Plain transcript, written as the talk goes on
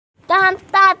Da,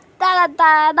 da, da,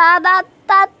 da, da, da,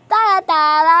 da, da,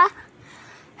 da.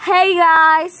 Hey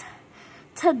guys,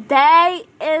 today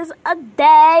is a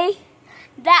day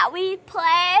that we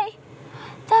play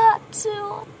the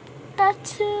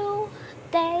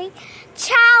two-day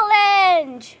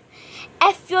challenge.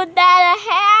 If you didn't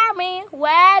hear me,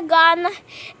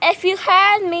 if you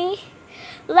heard me,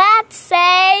 let's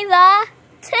say the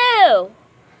two-day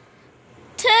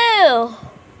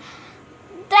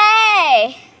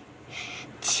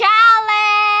challenge.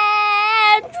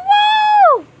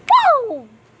 Woo! Woo!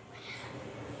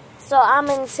 So I'm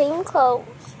in the same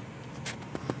clothes.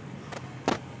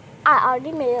 I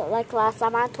already made it like last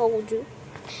time I told you.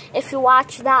 If you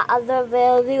watch that other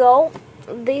video,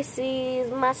 this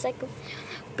is my second,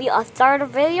 be a third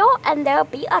video, and there'll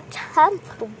be a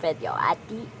 10th video at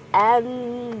the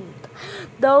end.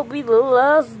 That'll be the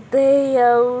last day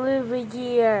I live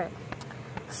here.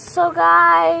 So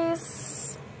guys,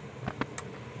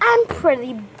 I'm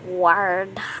pretty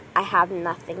bored. I have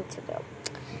nothing to do.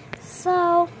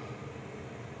 So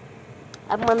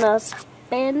I'm gonna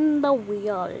spin the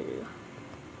wheel.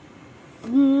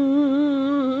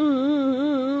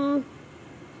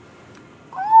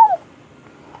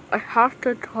 I have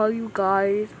to tell you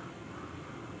guys,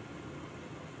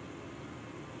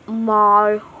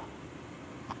 my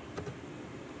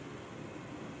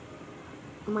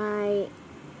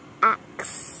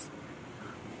ex.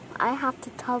 I have to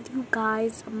tell you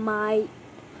guys my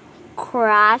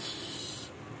crush.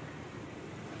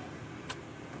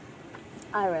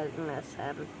 I really miss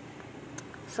him.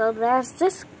 So there's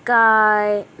this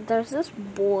guy, there's this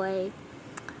boy.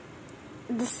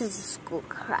 This is a school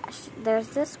crush. There's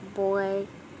this boy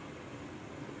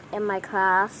in my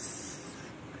class.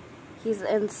 He's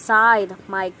inside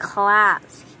my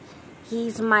class.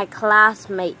 He's my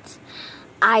classmate.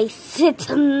 I sit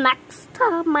next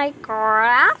to my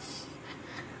crush.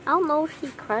 I don't know if he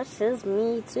crushes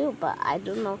me too, but I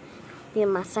do know he's in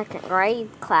my second grade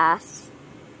class.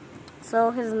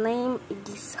 So his name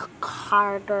is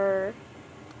Carter.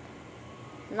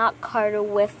 Not Carter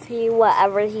with he,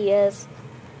 whatever he is.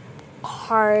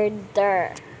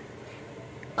 Carter.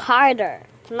 Carter.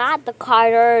 Not the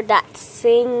Carter that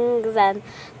sings and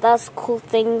does cool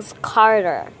things.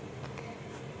 Carter.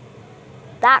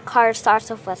 That card starts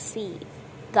with a C.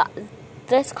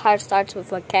 This card starts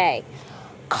with a K.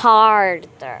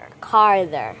 Carter.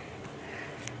 Carter.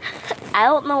 I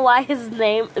don't know why his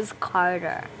name is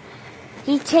Carter.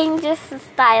 He changes his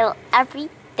style every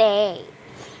day.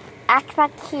 Acts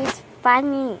like he's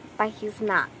funny, but he's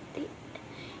not.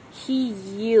 He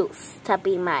used to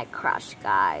be my crush,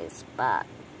 guys, but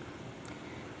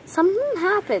something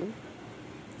happened.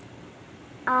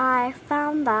 I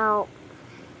found out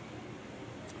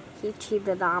he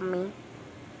cheated on me.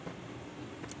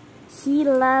 He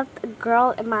left a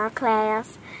girl in my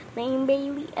class named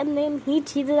Bailey, and then he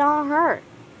cheated on her.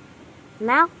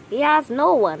 Now he has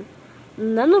no one.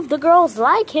 None of the girls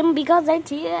like him because he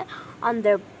cheated on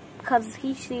their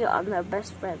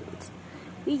best friends.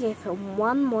 We gave him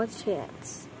one more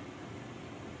chance,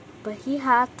 but he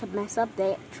had to mess up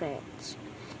that chance.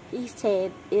 He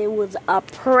said it was a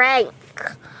prank.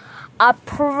 A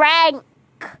prank!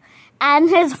 And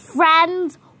his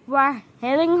friends were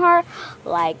hitting her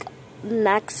like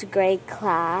next grade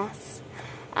class.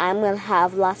 I'm gonna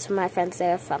have lots of my friends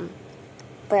there from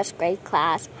first grade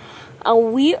class.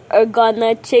 And we are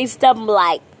gonna chase them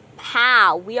like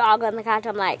pow. We are gonna catch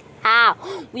them like pow.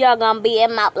 We are gonna beat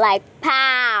them up like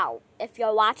pow. If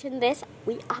you're watching this,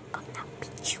 we are gonna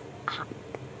beat you up.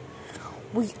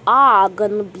 We are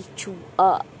gonna beat you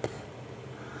up.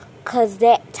 Cause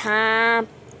that time,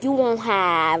 you won't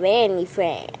have any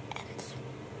friends.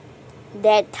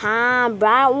 That time,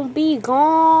 Brian will be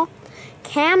gone.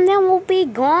 Camden will be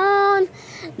gone.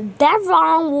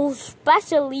 Devon will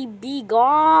especially be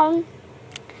gone.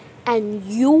 And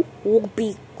you will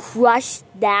be crushed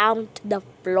down to the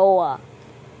floor.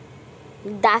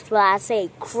 That's what I say,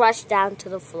 crushed down to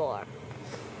the floor.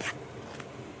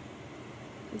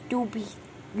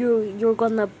 You're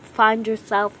gonna find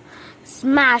yourself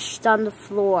smashed on the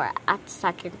floor at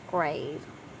second grade.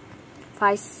 If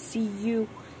I see you,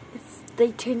 if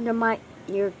they change their mind,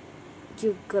 you're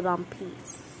good on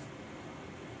peace.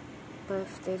 But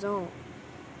if they don't,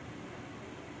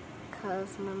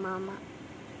 cause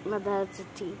my dad's a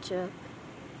teacher,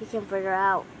 he can figure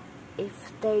out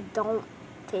if they don't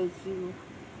take you,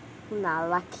 you're not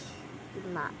lucky.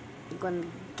 You're gonna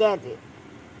get it.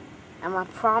 And I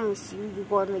promise you, you're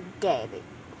gonna get it.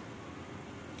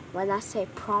 When I say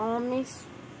promise,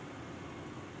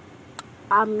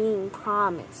 I mean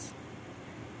promise.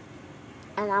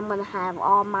 and I'm gonna have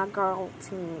all my girl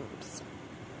teams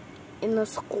in the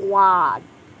squad.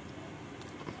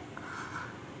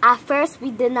 At first,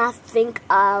 we did not think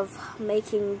of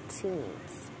making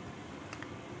teams.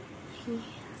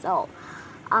 So,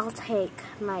 I'll take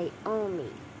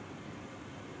Naomi.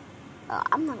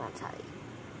 I'm not gonna tell you,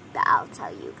 but I'll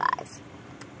tell you guys,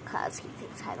 because he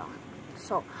thinks I don't.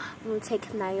 So, I'm gonna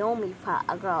take Naomi for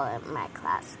a girl in my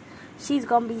class. She's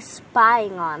gonna be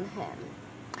spying on him.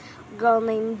 A girl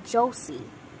named Josie.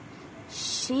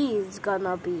 She's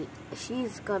gonna be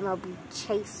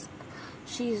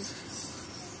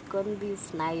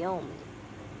with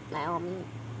Naomi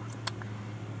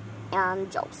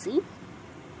and Josie.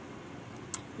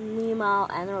 Nemo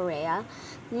and Araya.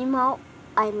 Nemo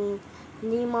and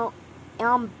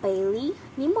Bailey.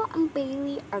 Nemo and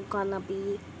Bailey are gonna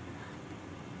be.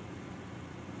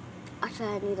 Actually,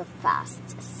 I need the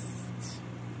fastest.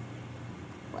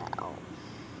 Well.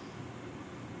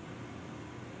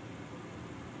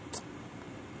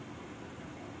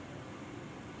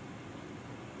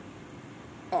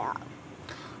 Yeah.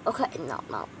 Okay,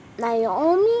 no.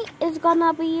 Naomi is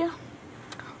gonna be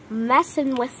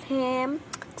messing with him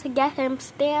to get him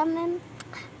standing.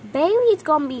 Bailey's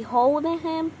gonna be holding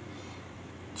him.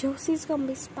 Josie's gonna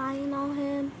be spying on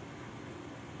him.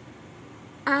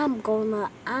 I'm gonna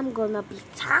be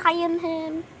tying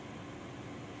him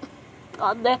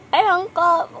on the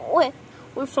handcuff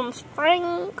with some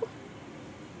string.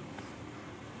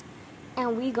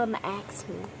 And we're gonna ask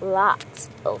him lots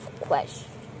of questions.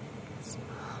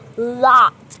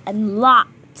 Lots and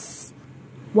lots.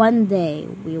 One day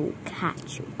we will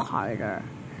catch you, Carter.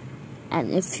 And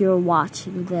if you're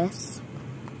watching this,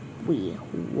 we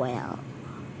will.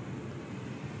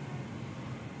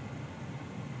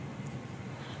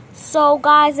 So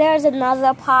guys, there's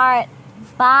another part.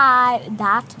 Bye.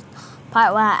 That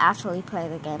part when I actually play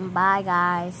the game. Bye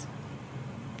guys.